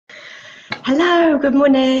Hello, good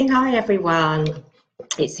morning. Hi, everyone.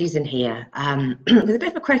 It's Susan here with a bit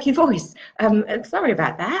of a croaky voice. Sorry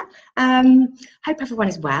about that. Hope everyone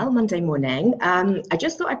is well Monday morning. I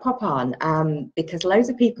just thought I'd pop on because loads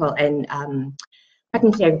of people in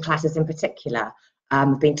pregnancy yoga classes in particular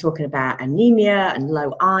have been talking about anemia and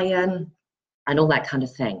low iron and all that kind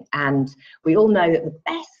of thing. And we all know that the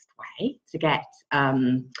best way to get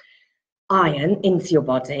iron into your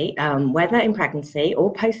body, whether in pregnancy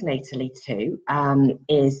or postnatally too,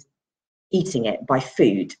 is eating it by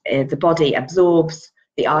food. The body absorbs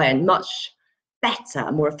the iron much better,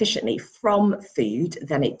 more efficiently from food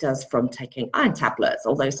than it does from taking iron tablets,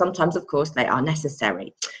 although sometimes, of course, they are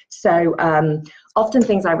necessary. So often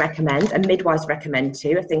things I recommend, and midwives recommend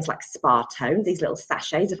too, are things like Spartone, these little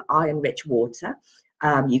sachets of iron-rich water.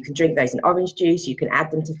 You can drink those in orange juice, you can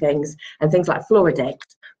add them to things, and things like Floridix.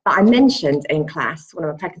 But I mentioned in class, one of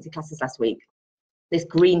my pregnancy classes last week, this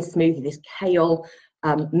green smoothie, this kale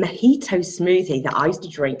mojito smoothie that I used to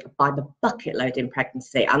drink by the bucket load in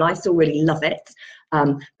pregnancy, and I still really love it.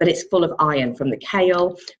 But it's full of iron from the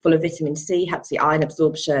kale, full of vitamin C, helps the iron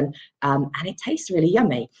absorption, and it tastes really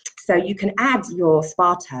yummy. So you can add your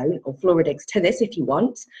Spartone or Floridix to this if you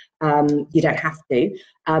want. You don't have to.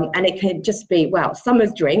 And it can just be, well,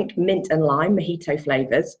 summer's drink, mint and lime, mojito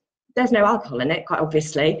flavors. There's no alcohol in it, quite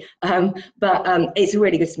obviously, but it's a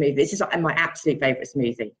really good smoothie. This is my absolute favorite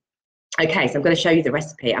smoothie. Okay, so I'm going to show you the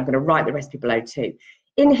recipe. I'm going to write the recipe below too.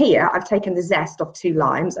 In here, I've taken the zest of 2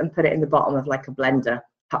 limes and put it in the bottom of like a blender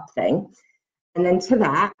cup thing. And then to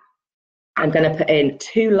that, I'm going to put in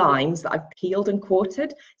 2 limes that I've peeled and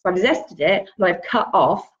quartered. So I've zested it and I've cut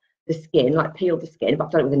off the skin, like peeled the skin, but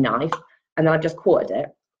I've done it with a knife, and then I've just quartered it.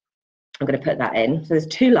 I'm going to put that in. So there's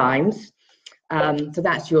 2 limes. So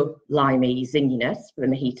that's your limey zingyness for the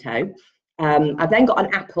mojito. I've then got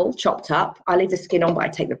an apple chopped up. I leave the skin on, but I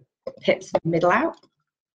take the pips in the middle out.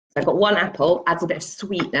 So I've got 1 apple, adds a bit of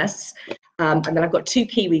sweetness. And then I've got 2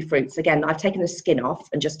 kiwi fruits. Again, I've taken the skin off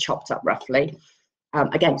and just chopped up roughly.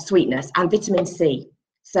 Again, sweetness and vitamin C.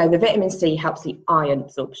 So the vitamin C helps the iron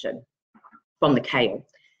absorption from the kale.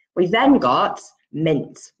 We've then got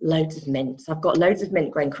mint, loads of mint. So I've got loads of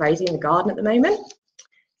mint growing crazy in the garden at the moment.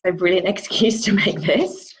 So brilliant excuse to make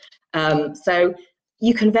this. So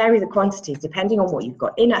you can vary the quantities depending on what you've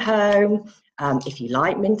got in at home. If you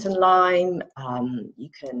like mint and lime, you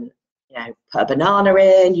can, put a banana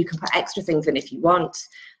in. You can put extra things in if you want.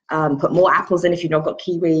 Put more apples in if you've not got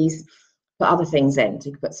kiwis. Put other things in. So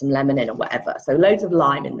you can put some lemon in or whatever. So loads of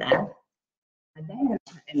lime in there. And then I'm going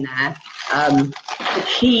to put in there the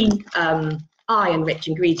key iron-rich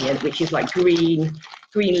ingredient, which is like green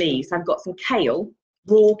leaves. So I've got some kale.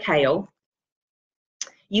 Raw kale.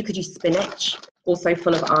 You could use spinach, also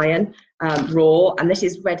full of iron, raw, and this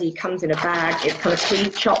is ready, comes in a bag. It's kind of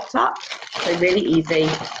pre-chopped up, so really easy.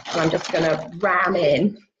 And I'm just going to ram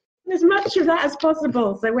in as much of that as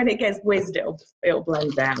possible, so when it gets whizzed, it'll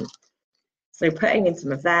blend down. So putting in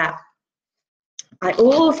some of that. I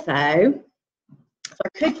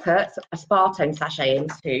could put a Spartone sachet in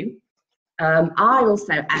too. I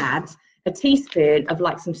also add a teaspoon of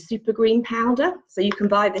like some super green powder. So you can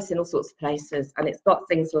buy this in all sorts of places, and it's got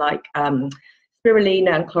things like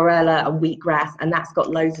spirulina and chlorella and wheatgrass, and that's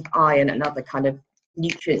got loads of iron and other kind of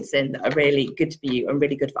nutrients in that are really good for you and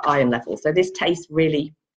really good for iron levels. So this tastes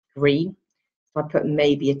really green. So I put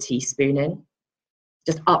maybe a teaspoon in,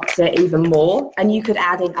 just ups it even more. And you could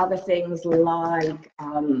add in other things like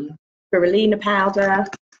spirulina powder,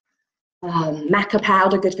 maca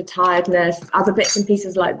powder, good for tiredness, other bits and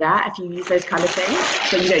pieces like that if you use those kind of things,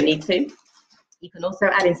 so you don't need to. You can also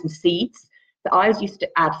add in some seeds. So I used to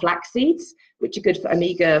add flax seeds, which are good for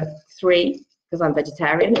omega-3, because I'm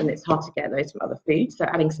vegetarian and it's hard to get those from other foods. So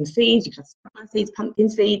adding some seeds, you can have sunflower seeds, pumpkin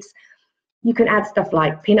seeds. You can add stuff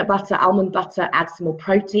like peanut butter, almond butter, add some more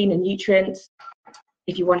protein and nutrients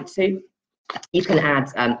if you want to. You can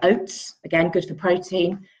add oats, again, good for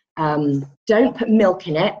protein. Don't put milk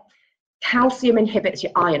in it. Calcium inhibits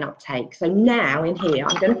your iron uptake. So now in here,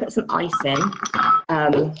 I'm going to put some ice in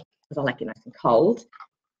because I like it nice and cold.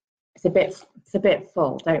 It's a bit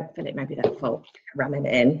full. Don't fill it maybe that full. Ram it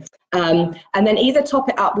in. And then either top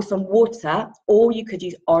it up with some water, or you could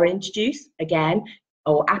use orange juice again,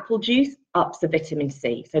 or apple juice, ups the vitamin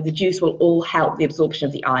C. So the juice will all help the absorption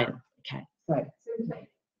of the iron. Okay, so simply.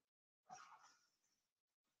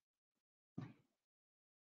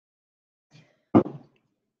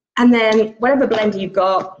 And then whatever blender you've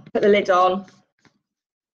got, put the lid on.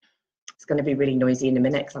 It's going to be really noisy in a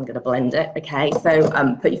minute because I'm going to blend it. Okay, so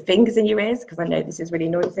put your fingers in your ears because I know this is really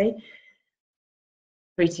noisy.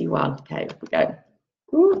 3, 2, 1. Okay, here we go.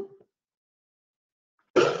 Ooh.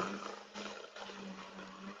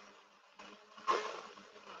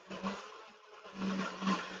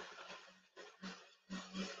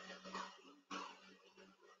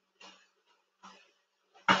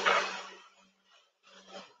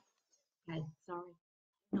 Okay, sorry.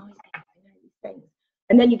 Noisy, I know these things.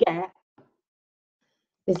 And then you get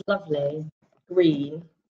this lovely green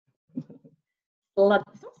blood.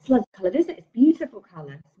 It's not flood coloured, is it? It's beautiful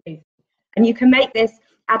colour. And you can make this,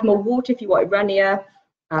 add more water if you want it runnier.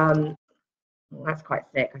 Well, that's quite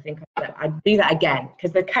thick. I think I'd do that again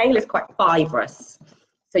because the kale is quite fibrous.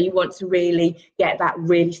 So you want to really get that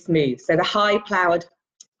really smooth. So the high ploured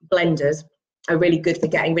blenders are really good for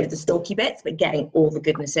getting rid of the stalky bits, but getting all the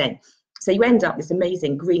goodness in. So you end up with this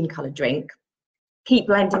amazing green coloured drink. Keep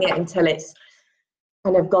blending it until it's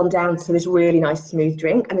kind of gone down to this really nice smooth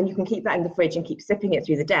drink. And then you can keep that in the fridge and keep sipping it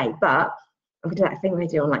through the day. But I'm going to do that thing they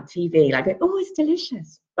do on like TV, like, oh, it's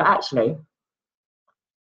delicious. But actually,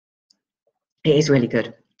 it is really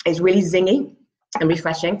good. It's really zingy and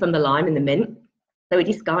refreshing from the lime and the mint. So it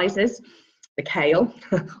disguises the kale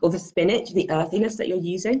or the spinach, the earthiness that you're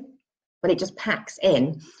using, but it just packs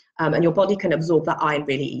in and your body can absorb that iron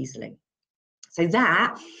really easily. So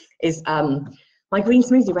that is my green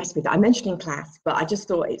smoothie recipe that I mentioned in class, but I just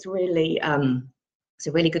thought it's really, it's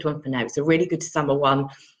a really good one for now. It's a really good summer one.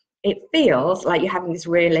 It feels like you're having this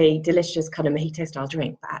really delicious kind of mojito style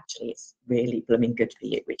drink, but actually it's really blooming good for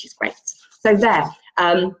you, which is great. So there,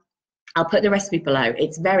 I'll put the recipe below.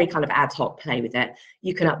 It's very kind of ad hoc, play with it.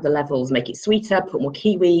 You can up the levels, make it sweeter, put more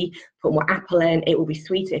kiwi, put more apple in. It will be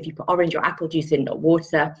sweeter if you put orange or apple juice in, not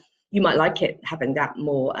water. You might like it having that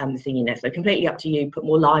more zingyness. So completely up to you. Put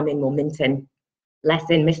more lime in, more mint in, less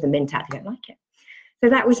in, miss the mint out if you don't like it. So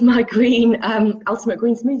that was my green, ultimate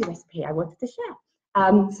green smoothie recipe I wanted to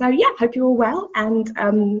share. So yeah, hope you're all well and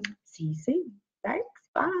see you soon. Thanks,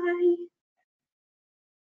 bye.